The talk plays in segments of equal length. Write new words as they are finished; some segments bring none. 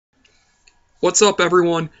What's up,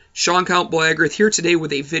 everyone? Sean Count Blaggerth here today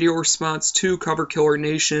with a video response to Cover Killer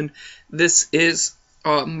Nation. This is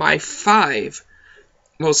my 5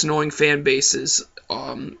 most annoying fan bases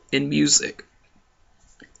in music.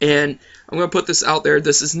 And I'm going to put this out there.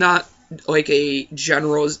 This is not like a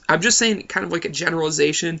general... I'm just saying kind of like a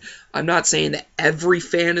generalization. I'm not saying that every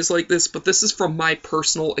fan is like this, but this is from my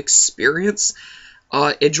personal experience.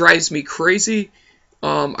 It drives me crazy.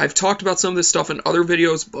 I've talked about some of this stuff in other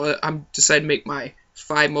videos, but I'm decided to make my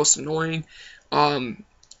 5 most annoying. I'm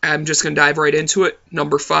just going to dive right into it.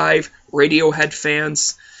 Number 5, Radiohead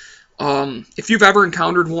fans. If you've ever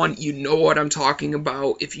encountered one, you know what I'm talking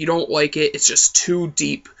about. If you don't like it, it's just too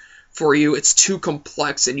deep for you. It's too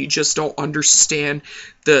complex, and you just don't understand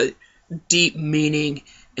the deep meaning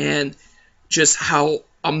and just how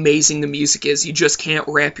amazing the music is. You just can't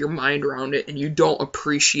wrap your mind around it, and you don't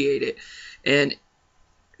appreciate it. And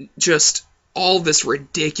just all this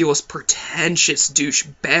ridiculous, pretentious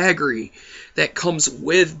douchebaggery that comes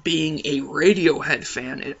with being a Radiohead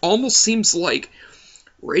fan. It almost seems like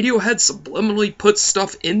Radiohead subliminally puts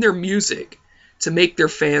stuff in their music to make their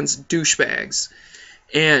fans douchebags.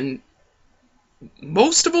 And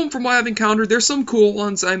most of them, from what I've encountered, there's some cool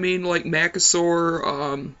ones. I mean, like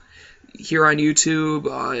Macasaur, here on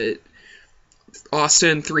YouTube,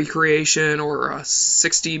 Austin 3 Creation, or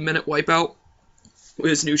 60-Minute Wipeout,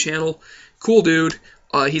 his new channel. Cool dude.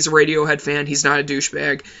 He's a Radiohead fan. He's not a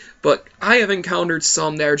douchebag. But I have encountered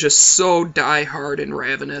some that are just so diehard and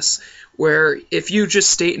ravenous, where if you just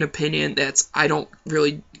state an opinion that's, I don't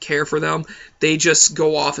really care for them, they just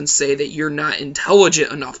go off and say that you're not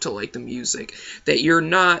intelligent enough to like the music, that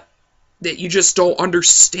you just don't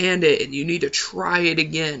understand it and you need to try it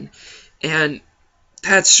again. And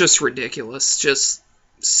that's just ridiculous. Just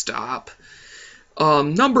stop.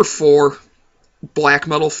 Number 4, black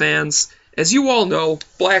metal fans. As you all know,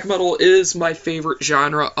 black metal is my favorite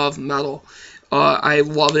genre of metal. I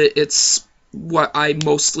love it. It's what I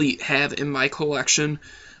mostly have in my collection.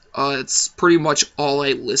 It's pretty much all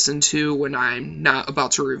I listen to when I'm not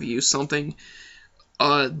about to review something.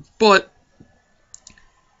 But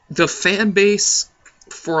the fan base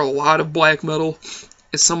for a lot of black metal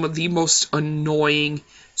is some of the most annoying,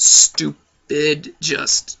 stupid,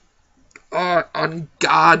 just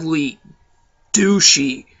ungodly,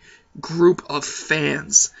 douchey group of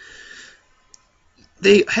fans.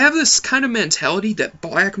 They have this kind of mentality that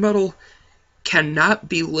black metal cannot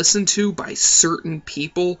be listened to by certain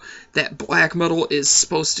people, that black metal is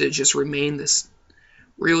supposed to just remain this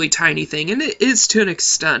really tiny thing, and it is to an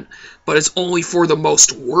extent, but it's only for the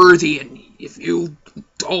most worthy. And if you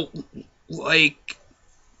don't like,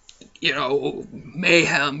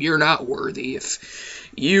 mayhem, you're not worthy. If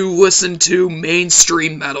you listen to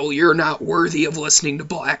mainstream metal, you're not worthy of listening to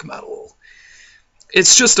black metal.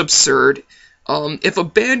 It's just absurd. If a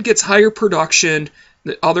band gets higher production,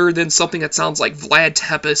 other than something that sounds like Vlad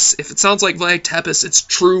Tepes, if it sounds like Vlad Tepes, it's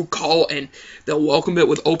true cult, and they'll welcome it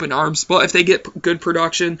with open arms. But if they get good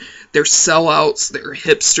production, they're sellouts, they're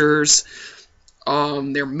hipsters,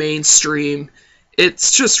 they're mainstream.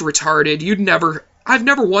 It's just retarded. I've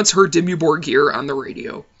never once heard Dimmu Borgir on the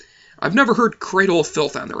radio. I've never heard Cradle of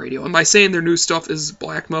Filth on the radio. Am I saying their new stuff is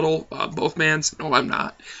black metal, both bands? No, I'm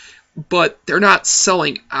not. But they're not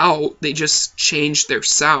selling out. They just changed their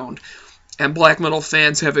sound. And black metal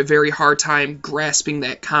fans have a very hard time grasping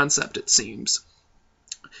that concept, it seems.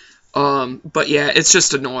 But yeah, it's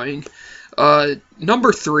just annoying.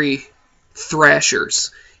 Number 3,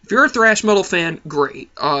 thrashers. If you're a thrash metal fan,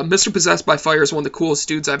 great. Mr. Possessed by Fire is one of the coolest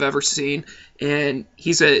dudes I've ever seen, and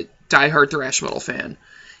he's a diehard thrash metal fan.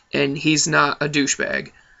 And he's not a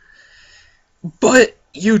douchebag. But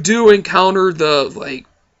you do encounter the,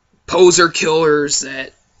 poser killers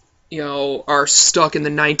that, are stuck in the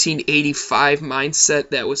 1985 mindset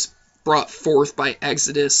that was brought forth by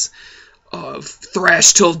Exodus of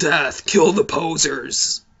thrash till death, kill the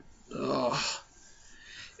posers. Ugh.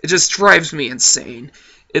 It just drives me insane.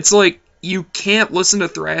 It's like you can't listen to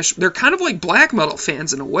thrash. They're kind of like black metal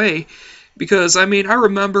fans in a way, because, I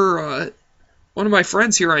remember... one of my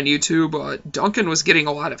friends here on YouTube, Duncan, was getting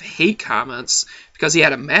a lot of hate comments because he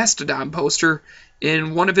had a Mastodon poster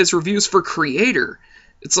in one of his reviews for Creator.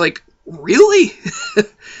 It's like, really?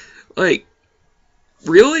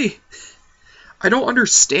 Really? I don't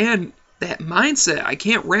understand that mindset. I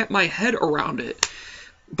can't wrap my head around it.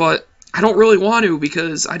 But I don't really want to,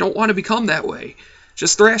 because I don't want to become that way.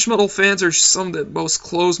 Just thrash metal fans are some of the most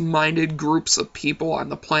closed-minded groups of people on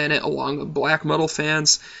the planet, along with black metal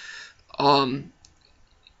fans.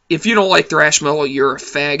 If you don't like thrash metal, you're a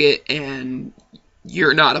faggot, and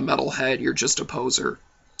you're not a metalhead, you're just a poser.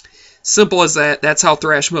 Simple as that. That's how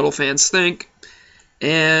thrash metal fans think.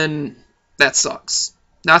 and that sucks.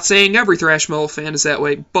 Not saying every thrash metal fan is that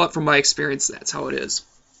way, but from my experience, that's how it is.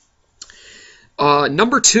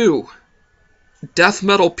 Number 2, death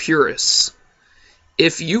metal purists.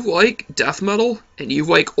 If you like death metal and you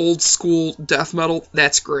like old school death metal,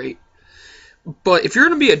 that's great. But if you're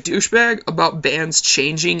going to be a douchebag about bands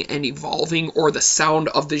changing and evolving, or the sound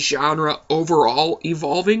of the genre overall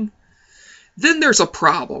evolving, then there's a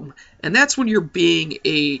problem. And that's when you're being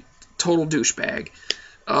a total douchebag.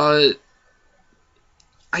 I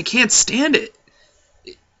can't stand it.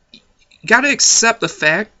 You gotta accept the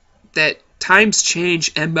fact that times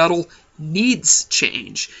change and metal needs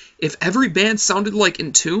change. If every band sounded like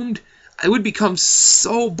Entombed, I would become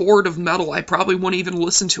so bored of metal I probably wouldn't even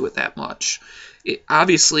listen to it that much.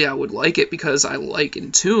 Obviously, I would like it because I like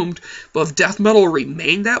Entombed, but if death metal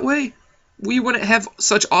remained that way, we wouldn't have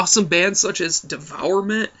such awesome bands such as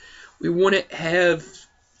Devourment. We wouldn't have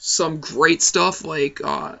some great stuff like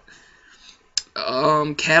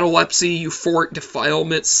Catalepsy, Euphoric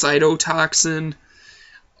Defilement, Cytotoxin,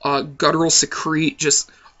 Guttural Secrete,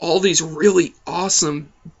 just all these really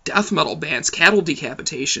awesome death metal bands, Cattle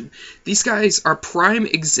Decapitation. These guys are prime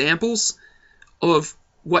examples of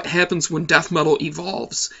what happens when death metal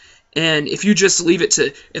evolves. And if you just leave it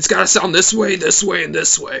to, it's got to sound this way, and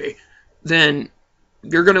this way, then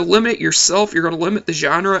you're going to limit yourself, you're going to limit the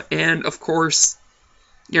genre, and of course,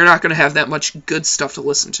 you're not going to have that much good stuff to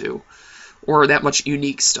listen to, or that much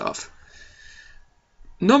unique stuff.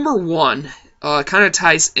 Number 1 kind of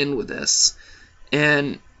ties in with this,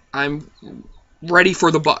 and I'm ready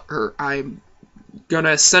for the butthurt. I'm going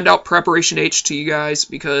to send out Preparation H to you guys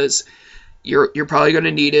because you're probably going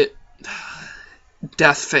to need it.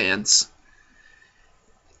 Death fans.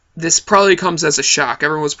 This probably comes as a shock.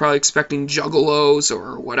 Everyone's probably expecting juggalos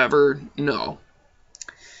or whatever. No.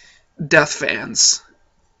 Death fans.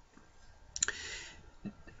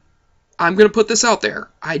 I'm going to put this out there.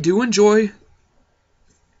 I do enjoy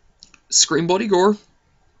Scream Bloody Gore,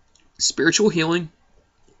 Spiritual Healing,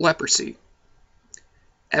 Leprosy.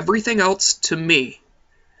 Everything else, to me,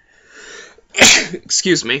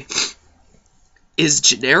 excuse me, is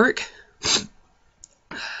generic,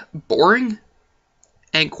 boring,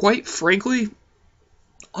 and quite frankly,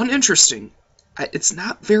 uninteresting. It's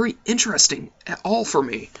not very interesting at all for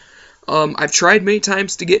me. I've tried many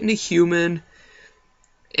times to get into Human,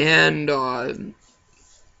 and I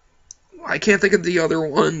can't think of the other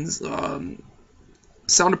ones.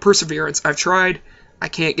 Sound of Perseverance. I've tried. I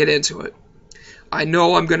can't get into it. I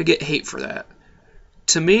know I'm going to get hate for that.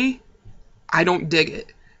 To me, I don't dig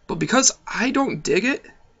it. But because I don't dig it,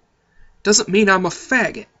 doesn't mean I'm a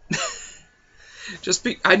faggot.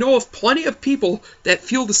 I know of plenty of people that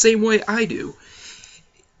feel the same way I do.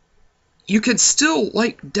 You can still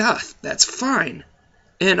like death. That's fine.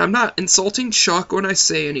 And I'm not insulting Chuck when I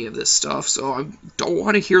say any of this stuff, so I don't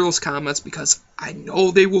want to hear those comments because I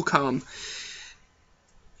know they will come.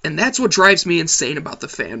 And that's what drives me insane about the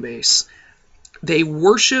fan base. They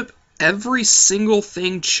worship every single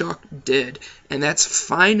thing Chuck did, and that's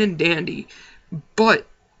fine and dandy. But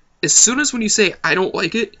as soon as when you say, I don't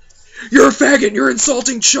like it, you're a faggot, you're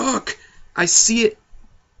insulting Chuck. I see it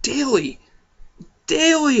daily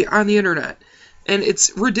on the internet. And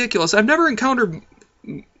it's ridiculous. I've never encountered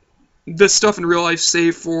this stuff in real life,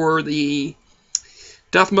 save for the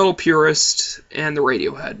death metal purist and the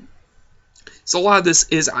Radiohead. So a lot of this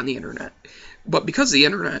is on the internet. But because of the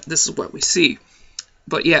internet, this is what we see.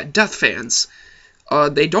 But yeah, death fans,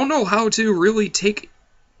 they don't know how to really take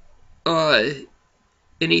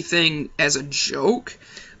anything as a joke.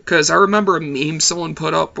 Because I remember a meme someone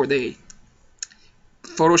put up where they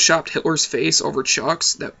photoshopped Hitler's face over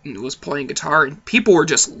Chuck's that was playing guitar, and people were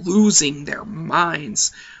just losing their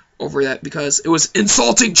minds over that because it was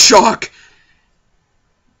insulting Chuck.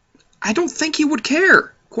 I don't think he would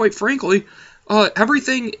care, quite frankly.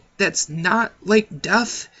 Everything that's not like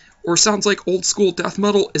death or sounds like old school death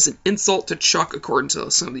metal is an insult to Chuck, according to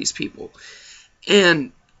some of these people.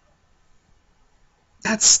 And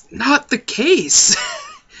that's not the case.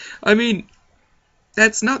 I mean,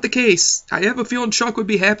 that's not the case. I have a feeling Chuck would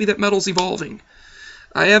be happy that metal's evolving.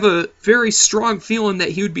 I have a very strong feeling that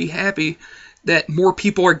he would be happy that more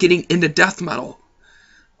people are getting into death metal.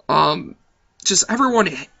 Just everyone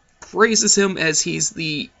praises him as he's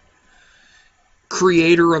the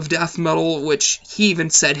creator of death metal, which he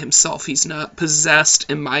even said himself he's not.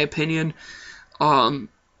 Possessed, in my opinion,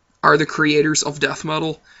 are the creators of death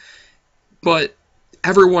metal. But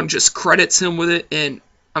everyone just credits him with it, and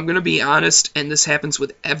I'm going to be honest, and this happens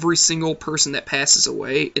with every single person that passes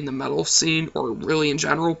away in the metal scene, or really in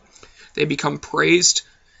general. They become praised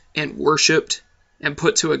and worshipped and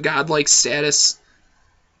put to a godlike status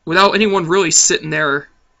without anyone really sitting there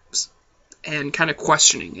and kind of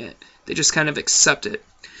questioning it. They just kind of accept it.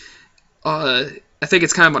 I think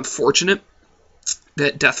it's kind of unfortunate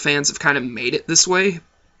that Death fans have kind of made it this way,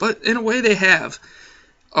 but in a way they have.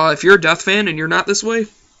 If you're a Death fan and you're not this way,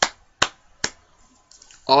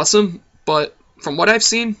 awesome, but from what I've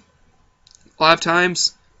seen, a lot of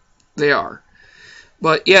times, they are.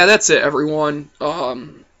 But yeah, that's it, everyone.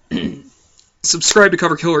 Subscribe to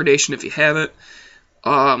Cover Killer Nation if you haven't.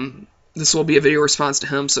 This will be a video response to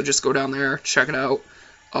him, so just go down there, check it out.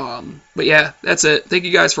 But yeah, that's it. Thank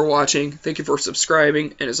you guys for watching. Thank you for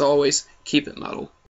subscribing, and as always, keep it metal.